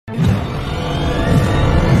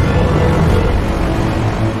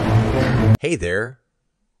Hey there,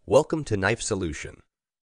 welcome to KnifeSolution.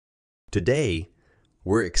 Today,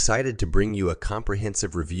 we're excited to bring you a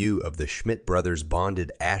comprehensive review of the Schmidt Brothers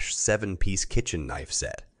Bonded Ash 7-piece kitchen knife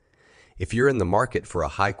set. If you're in the market for a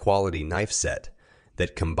high-quality knife set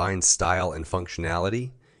that combines style and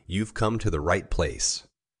functionality, you've come to the right place.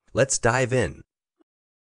 Let's dive in.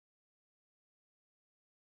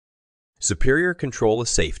 Superior control of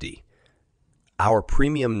safety. Our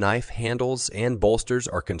premium knife handles and bolsters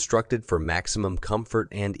are constructed for maximum comfort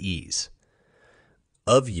and ease.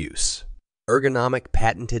 Of use. Ergonomic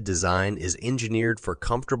patented design is engineered for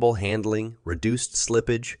comfortable handling, reduced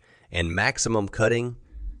slippage, and maximum cutting,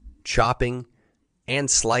 chopping, and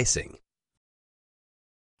slicing.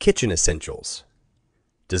 Kitchen essentials.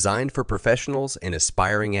 Designed for professionals and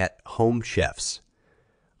aspiring at-home chefs.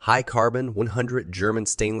 High-carbon 100 German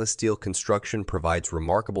stainless steel construction provides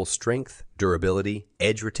remarkable strength, durability,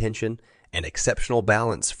 edge retention, and exceptional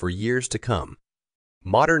balance for years to come.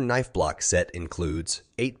 Modern knife block set includes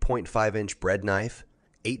 8.5-inch bread knife,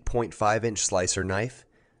 8.5-inch slicer knife,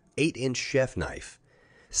 8-inch chef knife,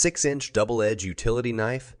 6-inch double-edge utility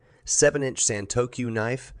knife, 7-inch santoku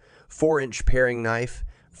knife, 4-inch paring knife,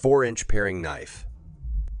 4-inch paring knife,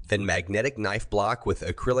 and magnetic knife block with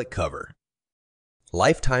acrylic cover.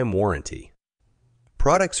 Lifetime warranty.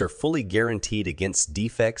 Products are fully guaranteed against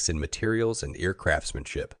defects in materials and ear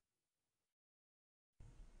craftsmanship.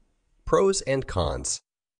 Pros and cons.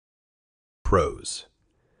 Pros.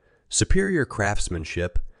 Superior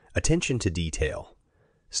craftsmanship, attention to detail.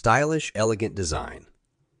 Stylish, elegant design.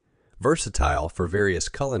 Versatile for various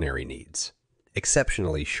culinary needs.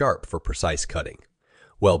 Exceptionally sharp for precise cutting.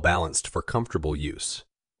 Well balanced for comfortable use.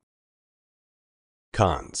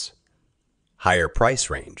 Cons. Higher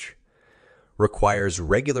price range. Requires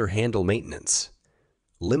regular handle maintenance.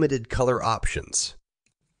 Limited color options.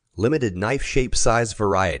 Limited knife shape size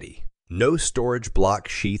variety. No storage block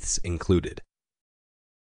sheaths included.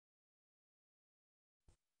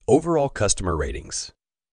 Overall customer ratings.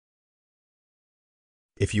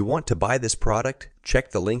 If you want to buy this product,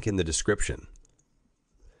 check the link in the description.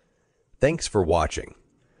 Thanks for watching.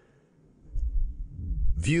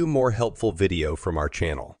 View more helpful video from our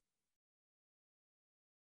channel.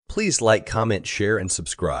 Please like, comment, share, and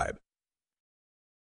subscribe.